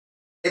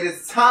It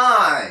is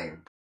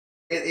time.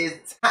 It is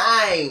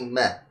time.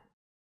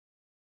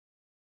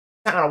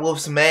 Time to whoop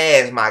some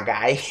ass, my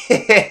guy.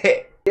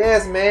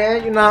 Yes,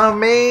 man. You know what I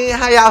mean?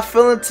 How y'all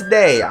feeling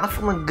today? I'm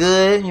feeling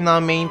good. You know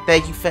what I mean?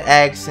 Thank you for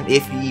asking,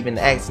 if you even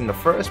asked in the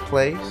first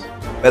place.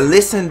 But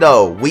listen,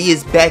 though. We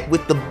is back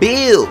with the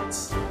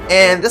builds.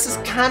 And this is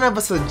kind of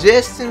a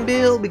suggestion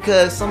build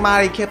because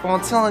somebody kept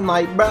on telling,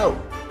 like, bro,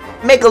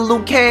 make a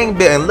Liu Kang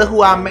build. And look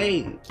who I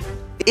made.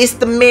 It's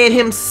the man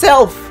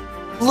himself.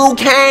 Liu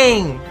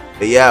Kang.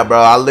 But yeah, bro,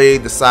 I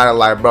literally decided,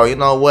 like, bro, you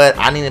know what?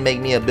 I need to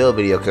make me a build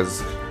video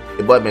because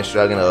the boy been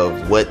struggling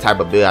of what type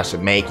of build I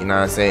should make, you know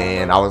what I'm saying?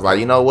 And I was like,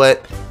 you know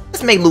what?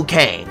 Let's make Liu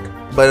Kang.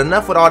 But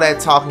enough with all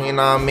that talking, you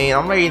know what I mean?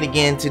 I'm ready to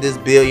get into this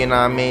build, you know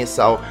what I mean?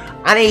 So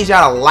I need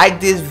y'all to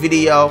like this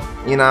video,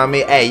 you know what I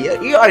mean? Hey,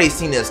 you already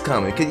seen this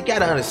coming because you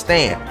gotta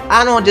understand.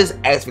 I don't just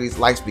ask for these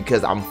likes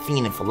because I'm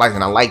fiending for likes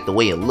and I like the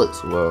way it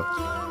looks.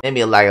 Well,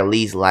 maybe like at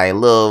least like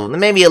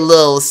maybe a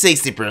little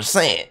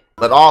 60%.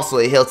 But also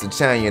it helps the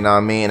channel, you know what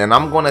I mean? And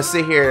I'm gonna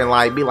sit here and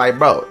like be like,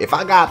 bro, if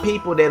I got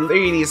people that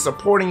literally is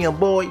supporting your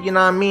boy, you know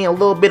what I mean? A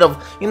little bit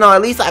of, you know,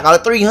 at least like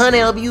a 300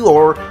 of you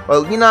or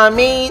you know what I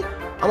mean?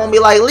 I'm gonna be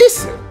like,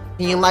 listen,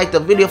 can you like the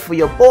video for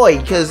your boy?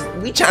 Because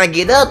we trying to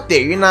get up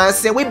there, you know what I'm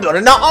saying? We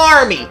building an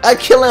army, a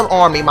killing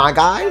army, my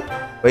guy.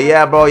 But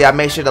yeah, bro, y'all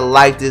make sure to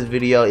like this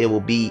video. It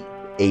will be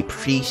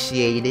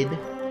appreciated.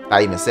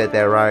 I even said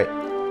that right.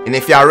 And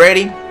if y'all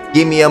ready,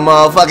 give me a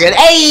motherfucking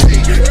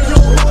A.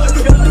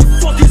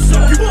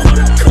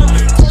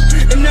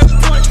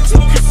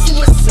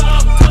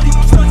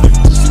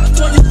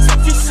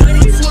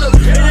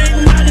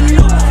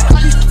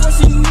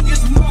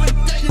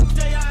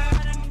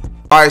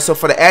 Alright, so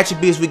for the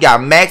attributes, we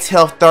got max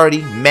health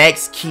 30,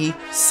 max ki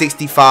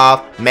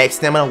 65, max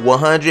stamina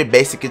 100,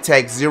 basic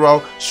attack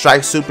 0,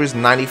 strike supers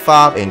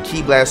 95, and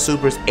ki blast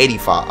supers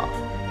 85.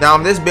 Now,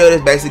 this build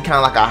is basically kind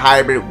of like a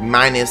hybrid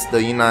minus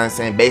the, you know what I'm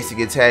saying, basic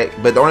attack.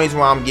 But the only reason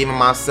why I'm giving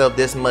myself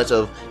this much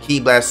of ki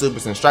blast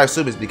supers and strike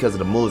supers is because of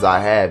the moves I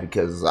have,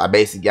 because I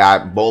basically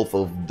got both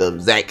of the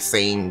exact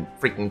same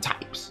freaking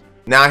types.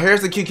 Now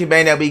here's the QQ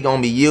bang that we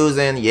gonna be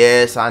using.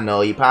 Yes, I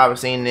know you probably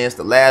seen this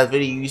the last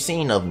video you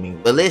seen of me,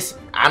 but listen,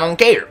 I don't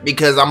care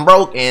because I'm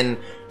broke and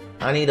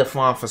I need to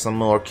farm for some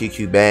more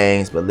QQ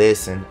bangs. But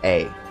listen,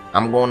 hey,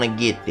 I'm gonna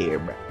get there,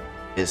 bro.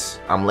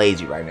 I'm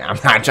lazy right now. I'm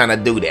not trying to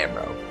do that,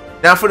 bro.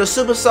 Now for the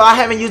super soul, I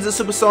haven't used the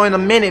super soul in a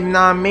minute, you know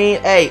what I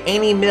mean? Hey,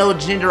 any male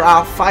gender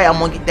I fight, I'm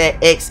gonna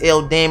get that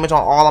XL damage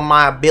on all of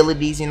my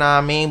abilities, you know what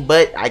I mean?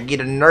 But I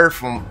get a nerf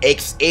from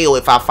XL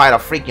if I fight a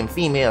freaking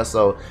female,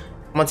 so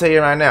I'm gonna tell you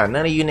right now,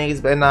 none of you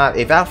niggas better not,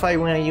 if I fight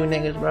one of you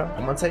niggas, bro,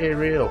 I'm gonna tell you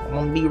real. I'm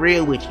gonna be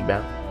real with you,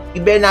 bro.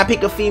 You better not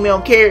pick a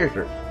female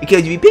character. Because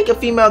if you pick a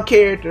female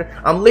character,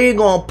 I'm literally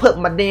gonna put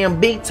my damn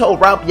big toe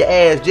right up your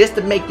ass just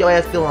to make your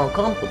ass feel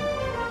uncomfortable.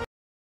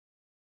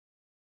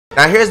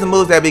 Now here's the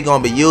moves that we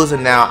gonna be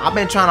using now. I've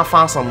been trying to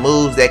find some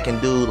moves that can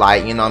do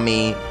like, you know what I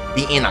mean,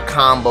 be in a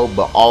combo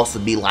but also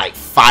be like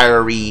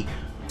fiery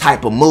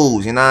type of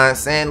moves, you know what I'm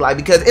saying? Like,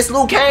 because it's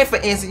Liu Kang, for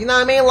instance, you know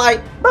what I mean?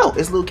 Like, bro,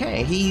 it's Liu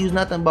Kang. He used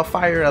nothing but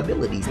fire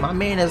abilities. My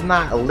man is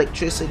not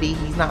electricity.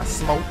 He's not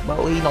smoke,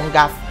 bro. He don't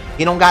got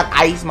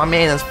ice. My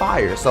man is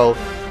fire. So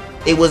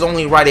it was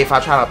only right if I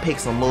try to pick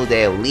some moves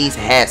that at least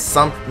has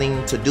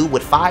something to do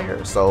with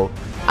fire. So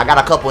I got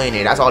a couple in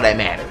there. That's all that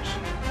matters.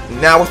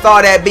 Now with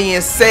all that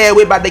being said,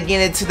 we're about to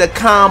get into the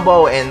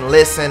combo, and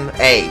listen,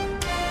 hey,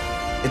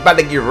 it's about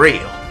to get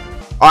real.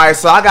 Alright,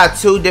 so I got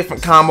two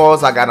different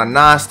combos. I got a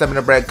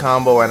non-stamina break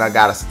combo and I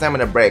got a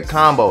stamina break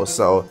combo.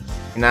 So,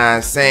 you know what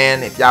I'm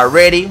saying? If y'all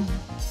ready,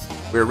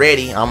 we're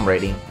ready. I'm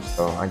ready.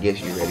 So, I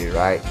guess you're ready,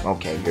 right?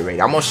 Okay, you're ready.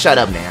 I'm gonna shut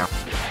up now.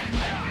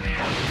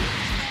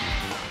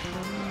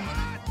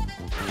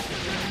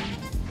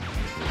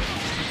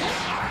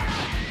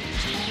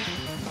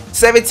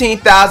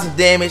 $17,000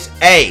 damage.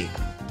 Hey,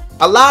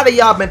 a lot of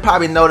y'all been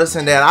probably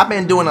noticing that I've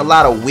been doing a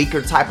lot of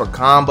weaker type of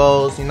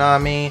combos, you know what I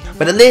mean?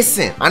 But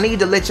listen, I need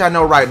to let y'all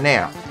know right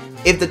now,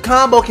 if the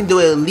combo can do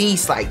at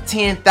least like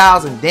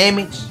 10,000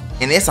 damage,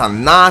 and it's a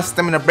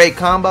non-stamina break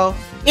combo,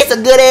 it's a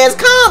good ass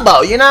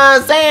combo, you know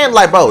what I'm saying?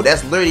 Like, bro,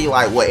 that's literally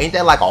like, what, ain't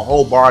that like a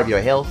whole bar of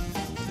your health?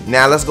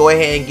 Now let's go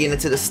ahead and get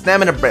into the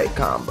stamina break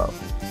combo.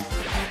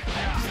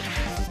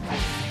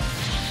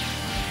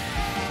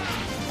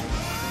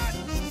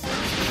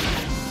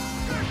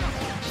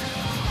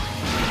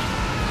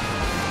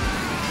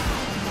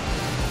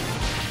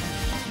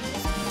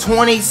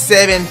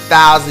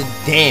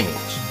 $27,000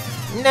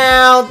 damage.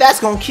 Now that's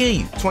gonna kill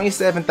you.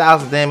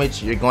 27,000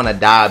 damage, you're gonna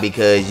die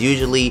because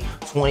usually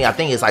I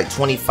think it's like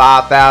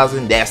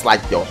 25,000. That's like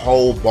your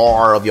whole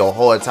bar of your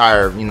whole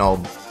entire, you know,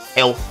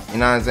 health. You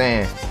know what I'm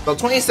saying? So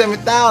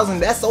 27,000,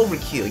 that's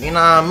overkill. You know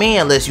what I mean?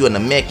 Unless you're in the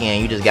mech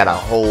and you just got a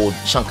whole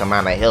chunk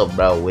amount of health,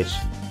 bro, which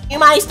you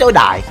might still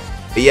die.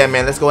 But yeah,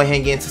 man, let's go ahead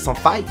and get into some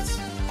fights.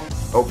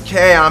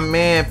 Okay, our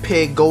man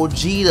picked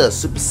Gogeta,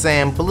 Super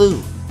Saiyan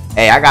Blue.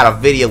 Hey, I got a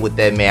video with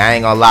that, man. I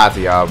ain't gonna lie to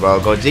y'all, bro.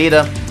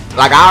 Gogeta,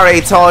 like I already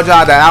told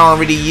y'all that I don't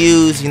really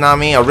use, you know what I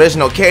mean,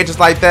 original characters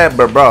like that.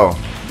 But bro,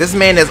 This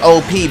man is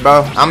OP,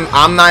 bro.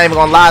 I'm not even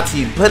gonna lie to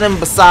you. Put him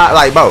beside,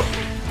 like, bro.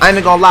 I ain't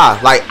even gonna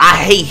lie. Like, I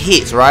hate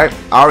hits, right?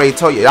 I already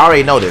told you. I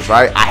already know this,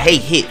 right? I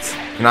hate hits.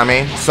 You know what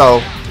I mean?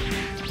 So,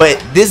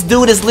 but this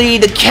dude is literally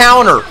the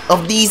counter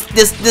of this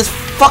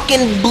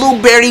fucking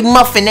blueberry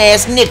muffin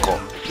ass nickel.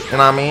 You know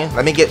what I mean?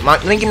 Let me get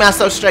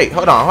myself straight.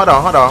 Hold on. You know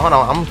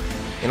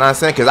what I'm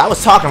saying? Cause I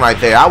was talking right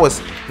there. I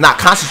was not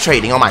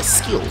concentrating on my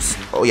skills.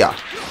 Oh yeah.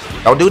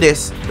 Don't do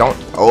this. Don't.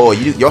 Oh,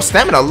 your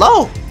stamina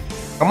low.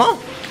 Come on.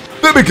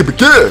 Let me get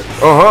begin.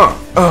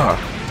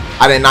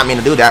 I did not mean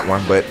to do that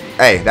one, but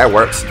hey, that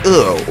works.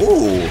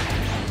 Ooh.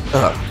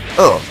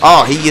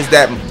 Oh, he used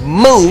that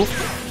move.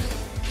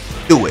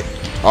 Do it.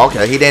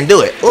 Okay, he didn't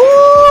do it.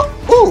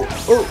 Ooh.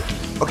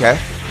 Okay.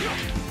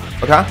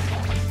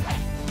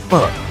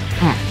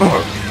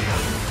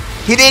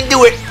 He didn't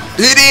do it.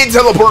 He didn't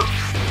teleport.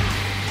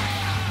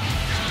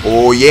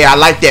 Oh yeah, I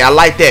like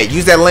that.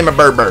 Use that lemon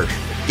bird.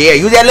 Yeah,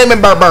 use that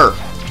lemon bird.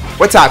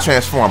 What's our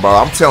transform, bro?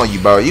 I'm telling you,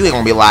 bro. You ain't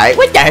gonna be like,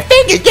 what the heck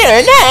is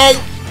doing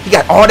that? He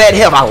got all that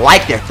health. I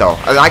like that though.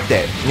 I like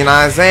that. You know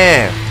what I'm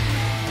saying?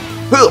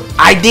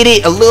 I did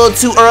it a little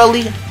too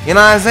early. You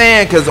know what I'm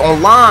saying? Because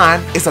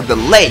online, it's a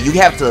delay. You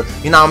have to,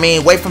 you know what I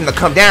mean, wait for him to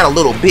come down a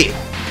little bit.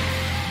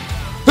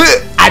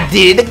 I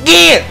did it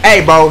again.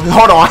 Hey, bro,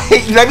 hold on.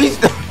 Let me.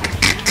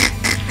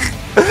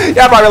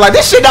 Y'all probably like,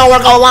 this shit don't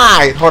work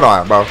online. Hold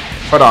on, bro.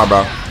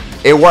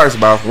 It works,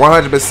 bro.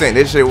 100%.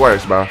 This shit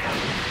works, bro.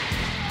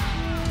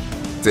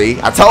 See,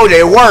 I told you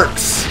it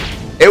works.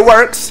 It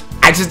works.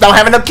 I just don't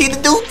have enough key to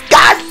do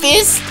God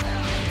Fist.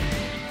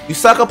 You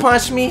sucker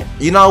punch me?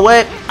 You know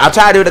what? I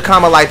tried to do the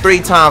combo like 3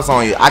 times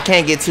on you. I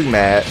can't get too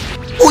mad.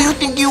 Who you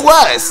think you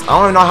was? I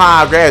don't even know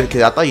how I grabbed it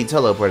because I thought you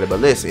teleported. But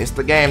listen, it's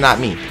the game, not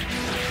me.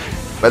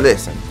 But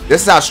listen,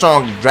 this is how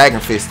strong Dragon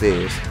Fist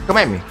is. Come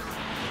at me.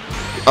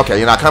 Okay,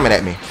 you're not coming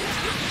at me.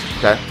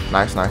 Okay,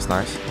 nice.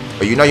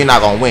 But you know you're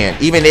not gonna win.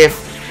 Even if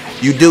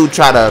you do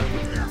try to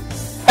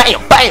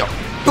bam,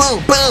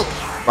 boom.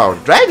 Bro,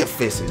 Dragon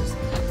Fist is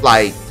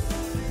like,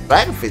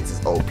 Dragon Fist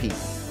is OP.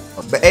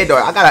 But hey, though,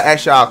 I gotta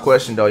ask y'all a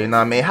question though. You know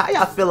what I mean? How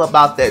y'all feel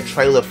about that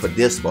trailer for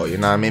Dispo? You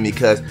know what I mean?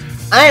 Because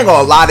I ain't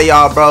gonna lie to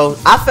y'all, bro.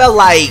 I felt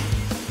like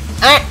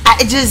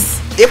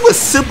it was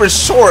super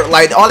short.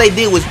 Like all they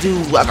did was do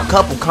like a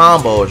couple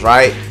combos,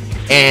 right?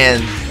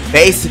 And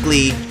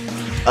basically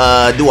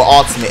do an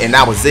ultimate, and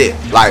that was it.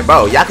 Like,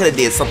 bro, y'all could have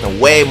did something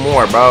way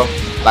more, bro.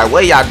 Like,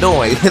 what y'all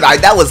doing?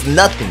 Like, that was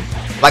nothing.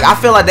 Like, I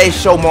feel like they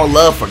show more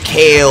love for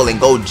Kale and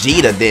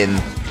Gogeta than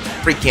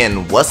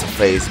freaking what's her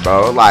face,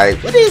 bro.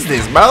 Like, what is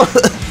this, bro?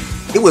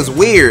 It was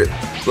weird.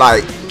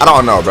 Like, I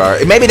don't know, bro.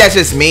 Maybe that's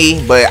just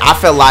me, but I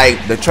felt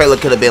like the trailer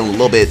could have been a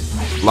little bit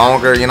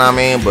longer, you know what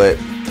I mean? But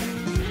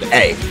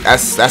hey,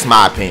 that's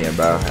my opinion,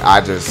 bro.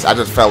 I just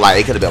felt like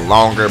it could have been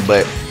longer,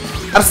 but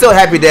I'm still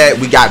happy that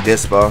we got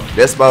Dispo.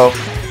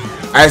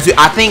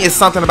 I think it's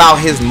something about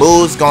his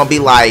moves gonna be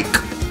like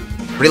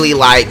really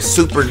like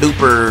super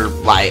duper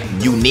like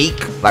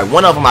unique. Like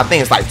one of them I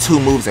think is like 2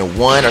 moves in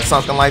 1 or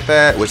something like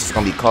that, which is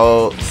gonna be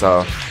cold.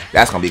 So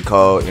that's gonna be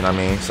cold, you know what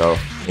I mean? So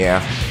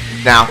yeah.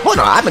 Now hold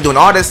on, I've been doing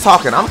all this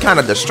talking. I'm kind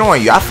of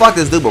destroying you. I fucked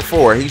this dude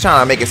before. He's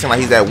trying to make it seem like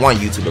he's that one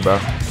YouTuber, bro.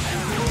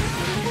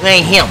 You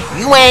ain't him.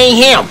 You ain't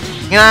him.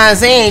 You know what I'm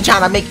saying?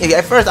 Trying to make it.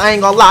 At first I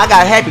ain't gonna lie, I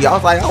got happy. I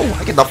was like, oh,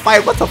 I get to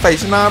fight. What's the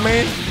face? You know what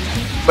I mean?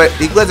 But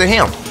it wasn't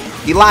him.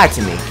 He lied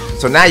to me.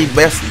 So now he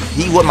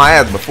whipped my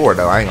ass before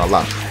though. I ain't gonna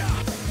lie.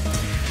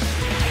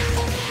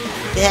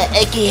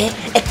 Again.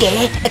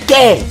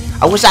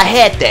 I wish I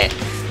had that.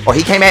 Or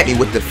he came at me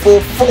with the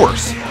full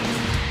force.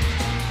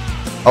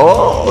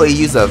 Oh, he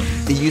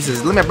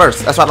uses limit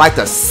burst. That's what I like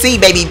to see,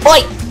 baby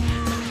boy.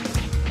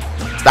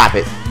 Stop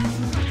it.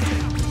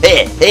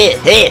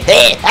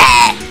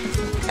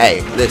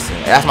 Hey, listen,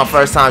 that's my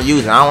first time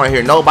using it. I don't want to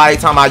hear nobody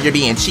talking about you're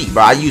being cheap,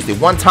 bro. I used it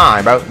 1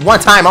 time, bro. 1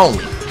 time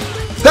only.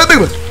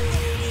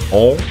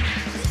 Oh.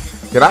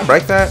 Did I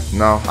break that?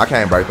 No, I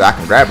can't break that. I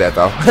can grab that,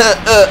 though.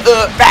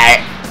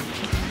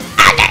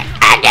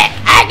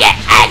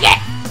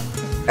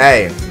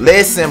 Hey,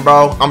 listen,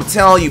 bro. I'm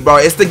telling you, bro.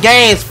 It's the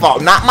game's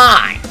fault, not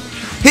mine.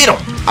 Hit him.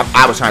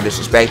 I was trying to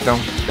disrespect them.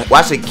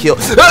 Why should kill?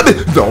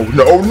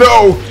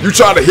 No. You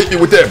trying to hit me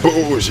with that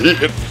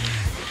bullshit.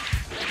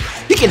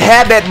 He can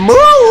have that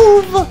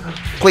move.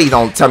 Please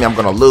don't tell me I'm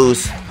gonna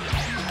lose.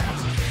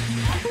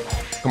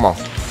 Come on.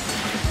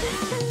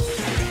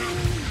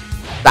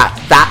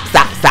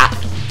 Stop.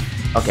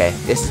 Okay,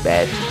 this is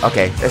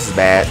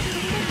bad.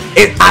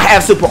 I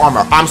have super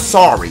armor. I'm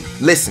sorry.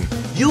 Listen,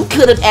 you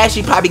could have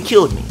actually probably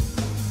killed me.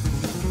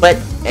 But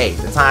hey,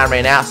 the time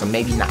ran out, so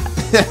maybe not.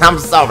 I'm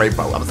sorry,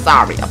 bro. I'm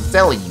sorry. I'm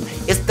telling you.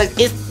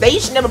 They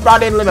should never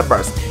brought in limit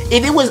burst.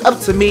 If it was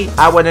up to me,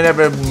 I would have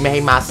never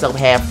made myself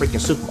have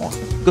freaking super armor.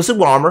 Because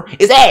super armor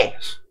is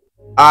ass.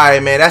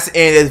 Alright, man, that's the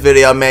end of this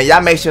video, man.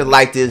 Y'all make sure to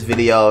like this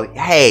video.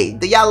 Hey,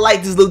 do y'all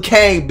like this Liu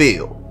Kang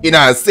build? You know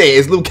what I'm saying?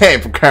 It's Liu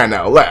Kang for crying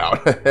out loud.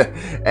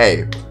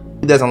 Hey,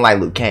 who doesn't like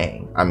Liu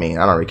Kang? I mean,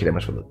 I don't really care that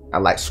much for Liu. I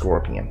like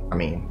Scorpion. I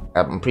mean,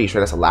 I'm pretty sure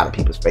that's a lot of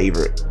people's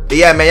favorite. But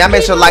yeah, man, y'all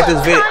make sure to like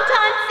this video.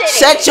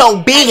 Shut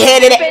your big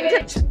headed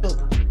ass.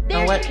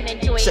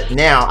 what?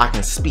 Now I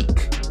can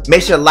speak.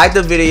 Make sure to like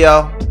the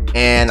video,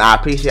 and I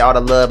appreciate all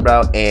the love,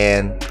 bro.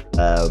 And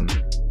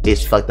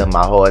bitch fucked up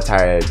my whole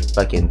entire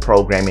fucking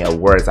programming of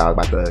words I was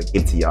about to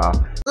give to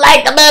y'all.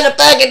 Like the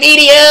motherfucking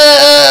video.